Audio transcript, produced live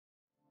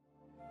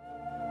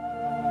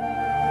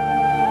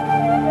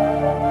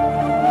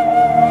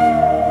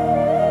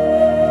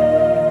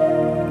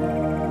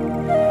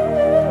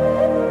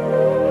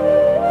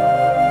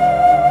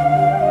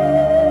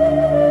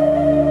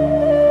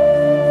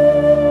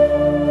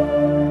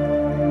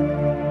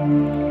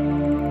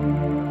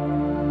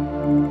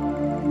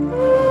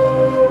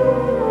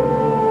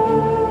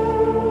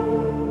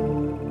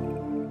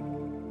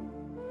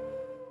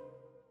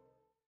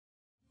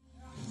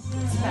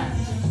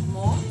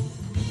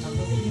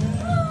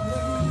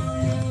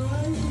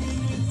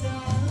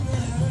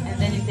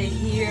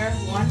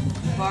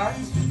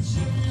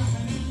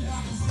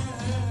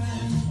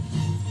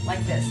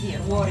Yes,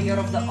 here, warrior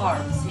of the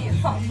arms, here.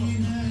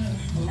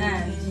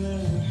 And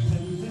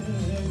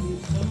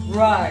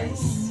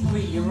rise,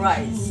 really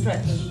rise,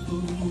 stretch.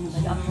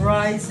 Like I'm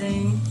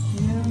rising,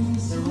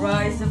 the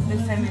rise of the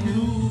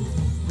feminine.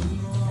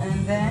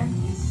 And then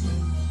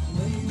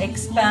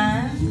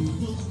expand.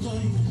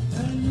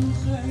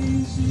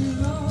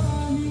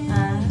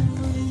 And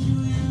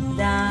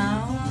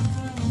down.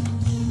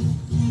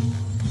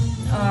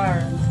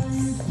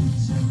 Arms.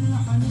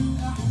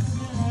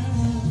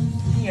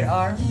 Here,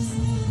 arms.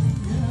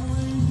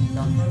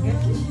 Don't forget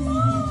to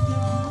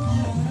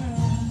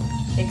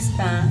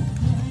expand.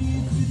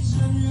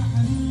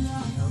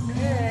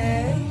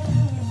 Okay.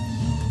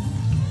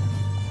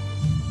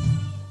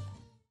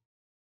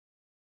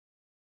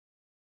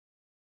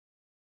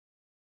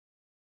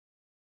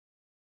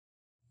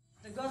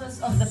 The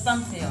goddess of the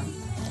pantheon.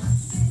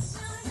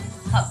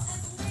 Hop.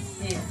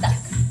 Here,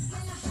 tack.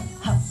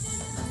 Hop.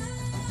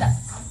 Tack.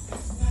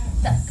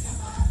 Tack.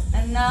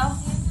 And now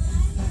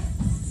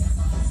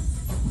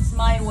it's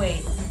my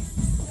way.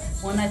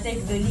 When I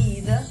take the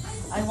lead,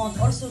 I want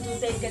also to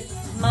take it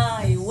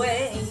my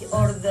way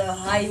or the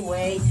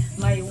highway,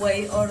 my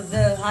way or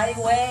the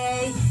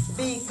highway,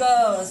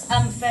 because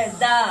I'm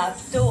fed up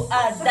to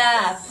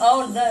adapt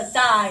all the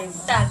time.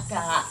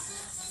 Taka,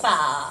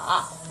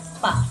 pa,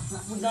 pa.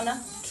 We're gonna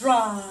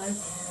try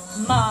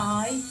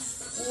my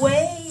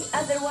way,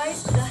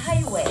 otherwise the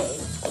highway.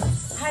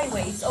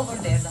 Highway, it's over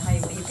there, the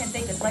highway. You can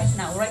take it right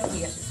now, right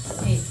here.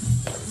 Hey,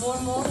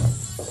 more.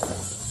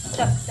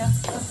 Tak, tak,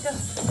 tak, tak.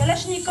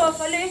 Kalashnikov,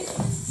 allez.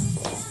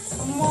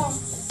 More.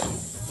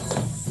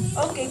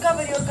 Okay,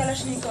 cover your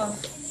Kalashnikov.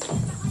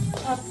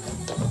 Up.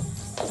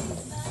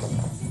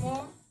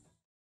 More.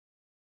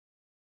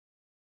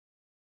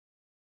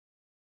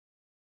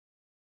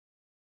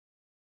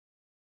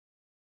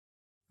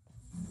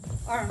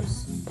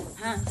 Arms,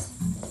 hands.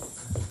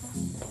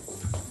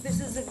 This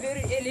is a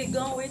very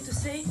elegant way to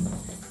say,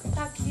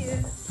 fuck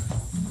you.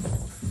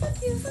 Fuck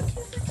you, fuck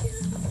you, fuck you.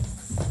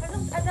 I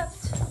don't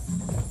adapt.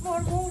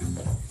 More.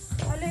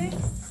 Allez.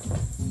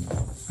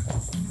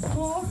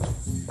 More.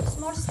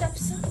 Small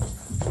steps.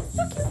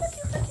 Fuck you, fuck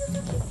you, fuck you,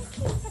 fuck you, fuck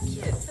you, fuck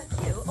you, fuck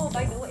you. Oh,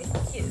 by the way,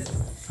 fuck you.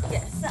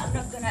 Yes, I'm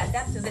not gonna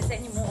adapt to this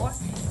anymore.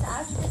 It's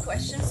out of the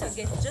question, so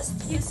get just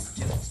used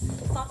to it.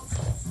 Fuck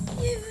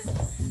you.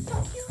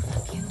 Fuck you,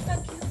 fuck you,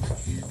 fuck you.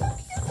 Fuck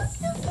you, fuck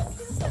you, fuck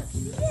you, fuck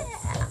you. Yeah.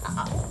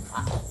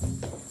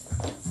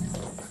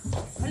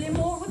 Allez,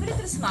 more with a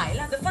little smile.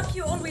 Hein? The fuck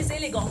you always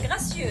elegant,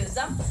 gracieuse.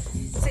 Hein?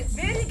 C'est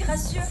very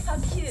gracieux,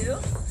 fuck you.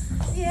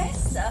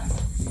 Yes.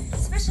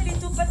 Especially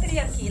to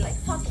patriarchy, like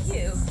fuck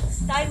you.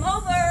 Time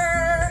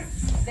over.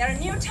 There are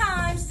new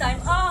times. Time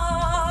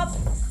up.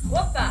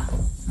 Whoopa.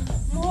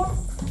 More.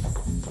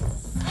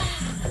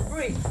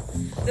 Breathe.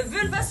 The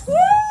vulva squeeze.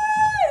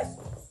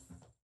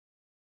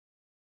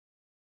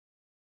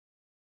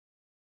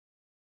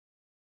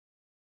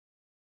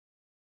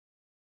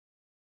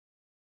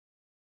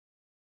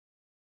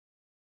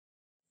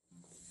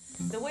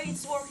 The way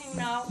it's working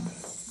now,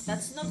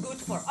 that's not good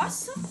for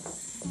us.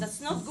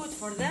 That's not good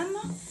for them.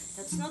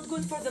 That's not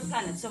good for the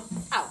planet. So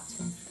out.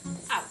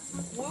 Out.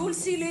 We will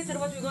see later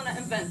what we're gonna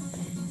invent.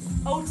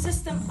 Old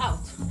system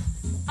out.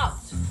 Out.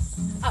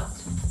 Out.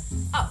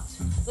 Out.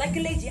 Like a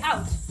lady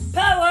out.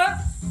 Power!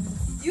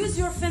 Use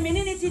your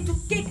femininity to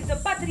kick the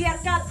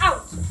patriarchal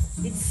out.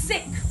 It's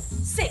sick.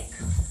 Sick.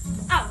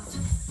 Out.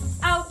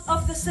 Out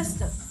of the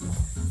system.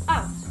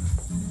 Out.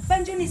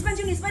 Bend your knees, bend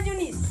your knees, bend your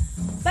knees.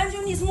 Bend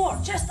your knees more.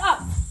 Chest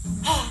up.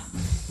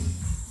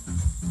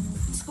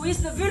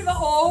 Squeeze the vulva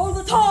all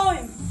the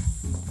time.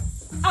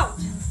 Out.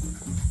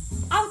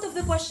 Out of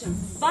the question.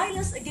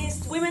 Violence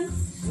against women,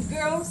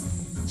 girls,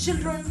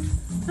 children,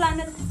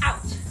 planet,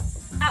 out.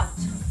 Out.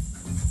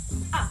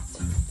 Out.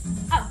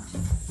 Out.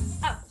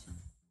 Out.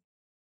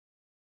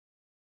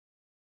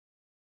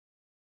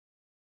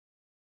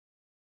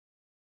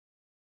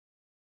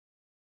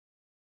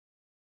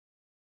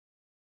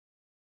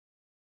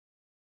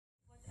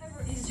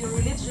 Whatever is your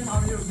religion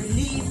or your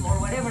belief or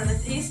whatever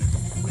that is,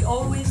 we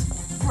always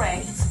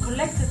pray, it's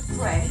collective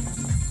prayer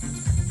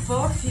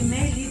for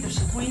female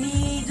leadership. We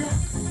need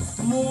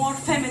more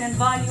feminine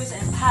values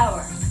and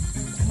power.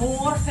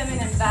 More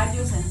feminine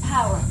values and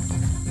power.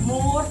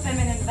 More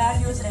feminine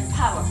values and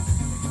power.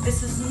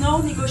 This is no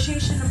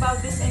negotiation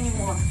about this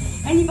anymore.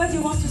 Anybody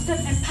who wants to step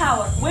in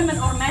power, women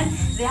or men,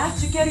 they have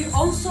to carry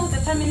also the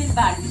feminine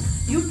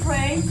values. You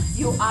pray,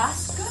 you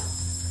ask,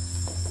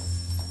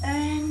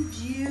 and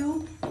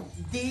you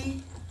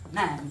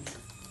demand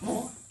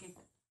more.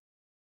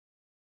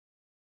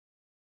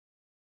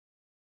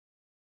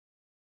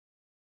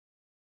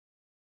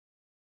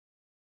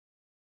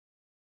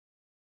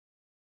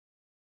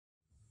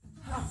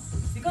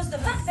 Because the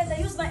fact that I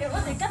use my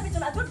erotic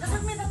capital at work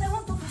doesn't mean that I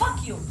want to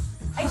fuck you.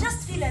 I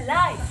just feel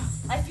alive.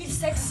 I feel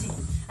sexy.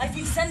 I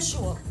feel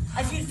sensual.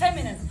 I feel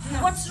feminine.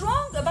 What's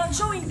wrong about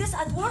showing this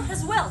at work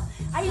as well?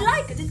 I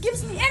like it. It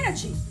gives me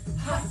energy.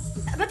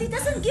 But it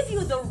doesn't give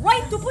you the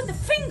right to put a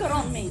finger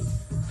on me.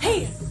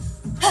 Here.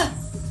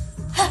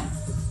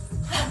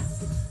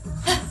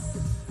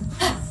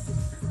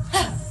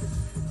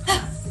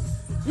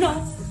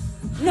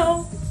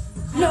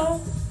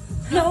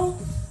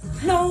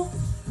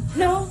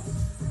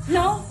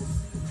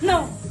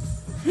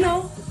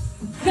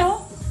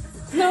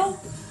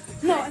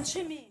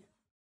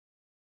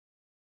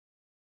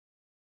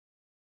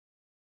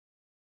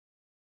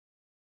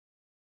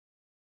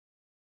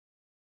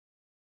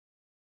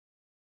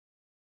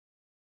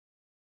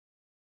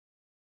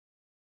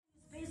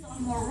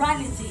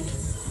 morality,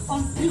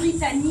 on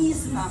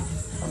puritanism,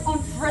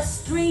 on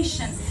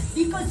frustration,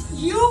 because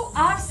you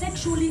are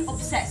sexually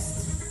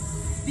obsessed.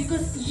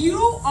 Because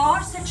you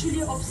are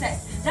sexually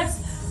obsessed. That's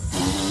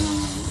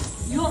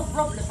your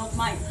problem, not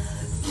mine.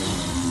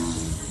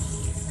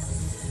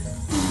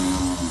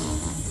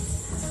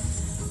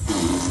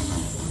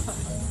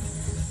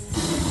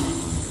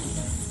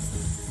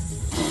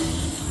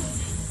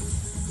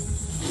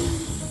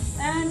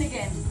 And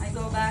again, I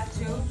go back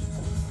to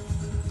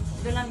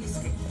the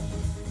landscape.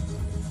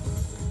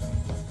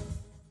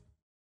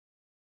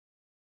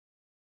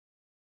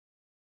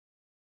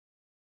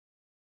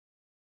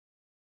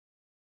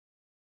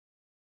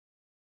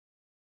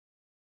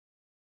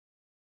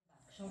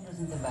 Shoulders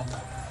in the back.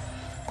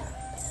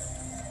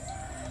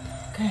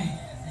 Okay,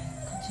 then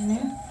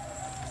continue.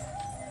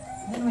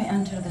 Then we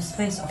enter the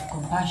space of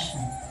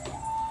compassion.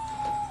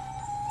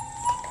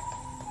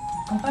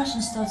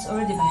 Compassion starts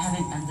already by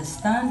having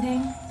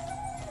understanding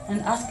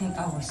and asking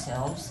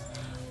ourselves,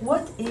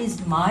 what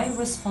is my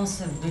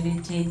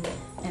responsibility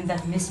in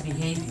that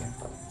misbehavior?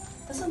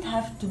 It doesn't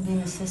have to be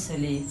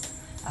necessarily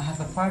I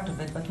have a part of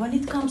it, but when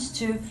it comes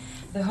to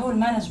the whole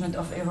management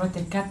of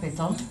erotic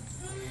capital,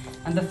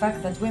 and the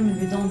fact that women,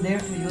 we don't dare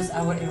to use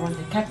our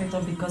erotic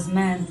capital because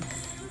men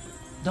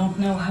don't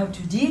know how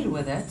to deal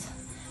with it,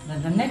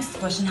 then the next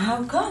question,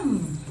 how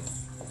come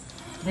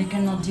they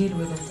cannot deal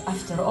with it?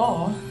 After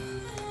all,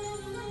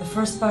 the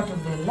first part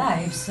of their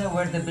lives,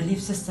 where the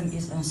belief system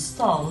is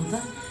installed,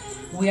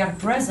 we are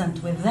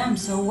present with them.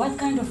 So what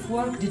kind of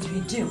work did we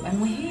do?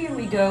 And here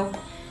we go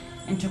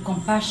into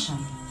compassion.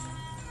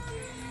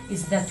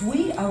 Is that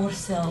we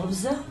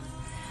ourselves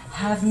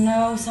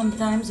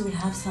sometimes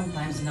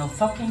no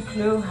fucking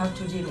clue how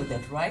to deal with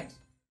it, right?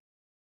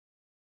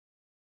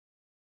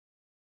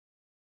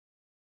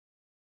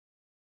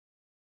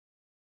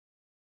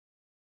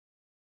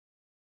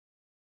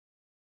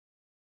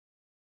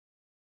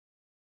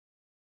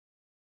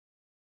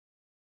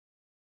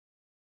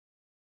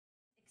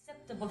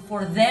 Acceptable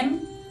for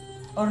them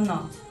or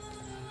not?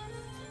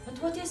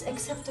 But what is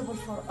acceptable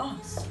for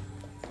us?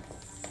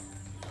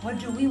 What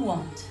do we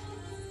want?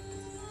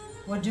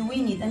 What do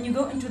we need? And you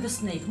go into the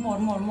snake, more,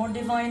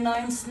 divine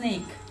nine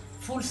snake,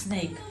 full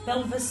snake,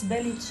 pelvis,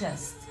 belly,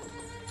 chest.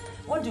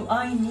 What do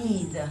I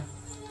need?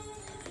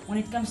 When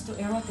it comes to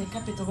erotic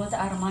capital, what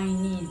are my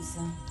needs?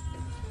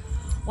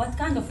 What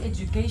kind of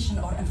education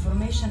or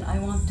information I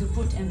want to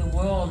put in the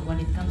world when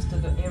it comes to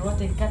the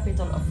erotic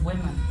capital of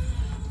women?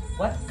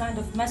 What kind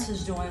of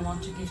message do I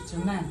want to give to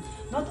men?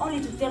 Not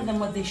only to tell them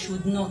what they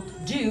should not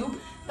do,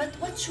 but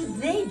what should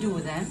they do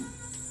then?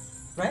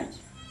 Right?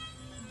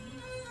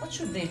 What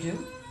should they do?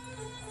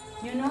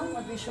 You know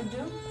what they should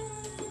do?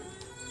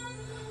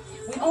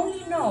 We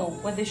only know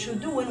what they should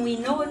do when we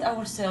know it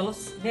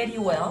ourselves very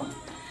well,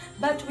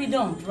 but we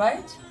don't,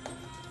 right?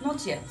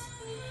 Not yet.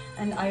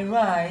 And I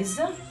rise,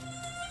 and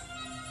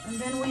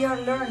then we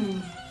are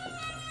learning.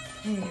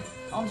 Here,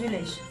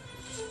 ondulation.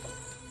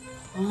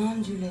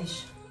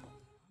 Ondulation.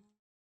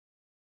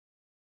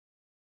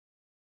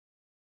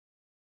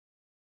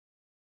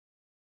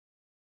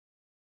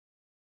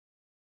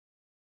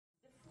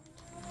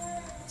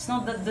 It's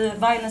not that the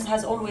violence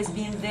has always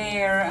been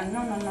there, and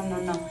no.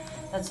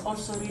 That's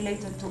also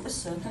related to a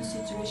certain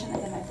situation.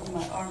 And then I put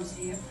my arms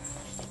here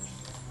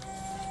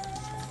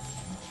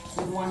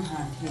with one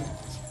hand here.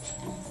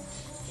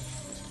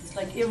 It's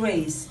like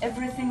erase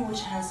everything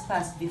which has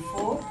passed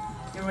before.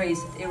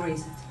 Erase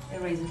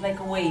it like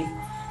a wave,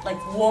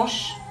 like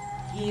wash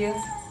here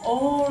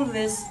all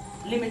this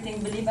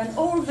limiting belief and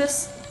all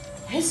this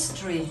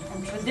history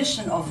and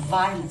tradition of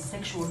violence,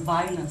 sexual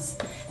violence,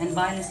 and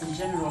violence in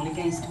general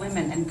against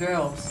women and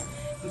girls,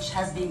 which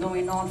has been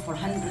going on for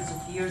hundreds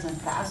of years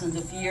and thousands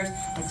of years.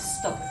 Like,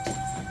 stop it.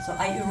 So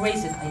I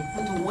erase it, I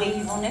put a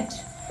wave on it,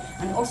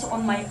 and also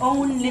on my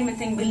own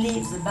limiting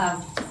beliefs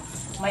about it,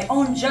 my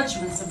own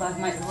judgments about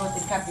my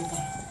erotic capital.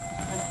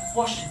 Like,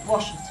 wash it,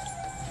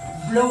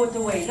 blow it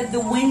away. Let the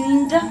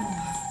wind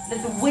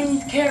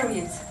carry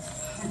it,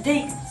 and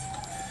take it.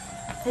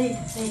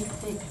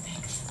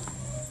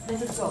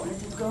 Let it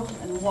go,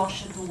 and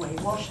wash it away.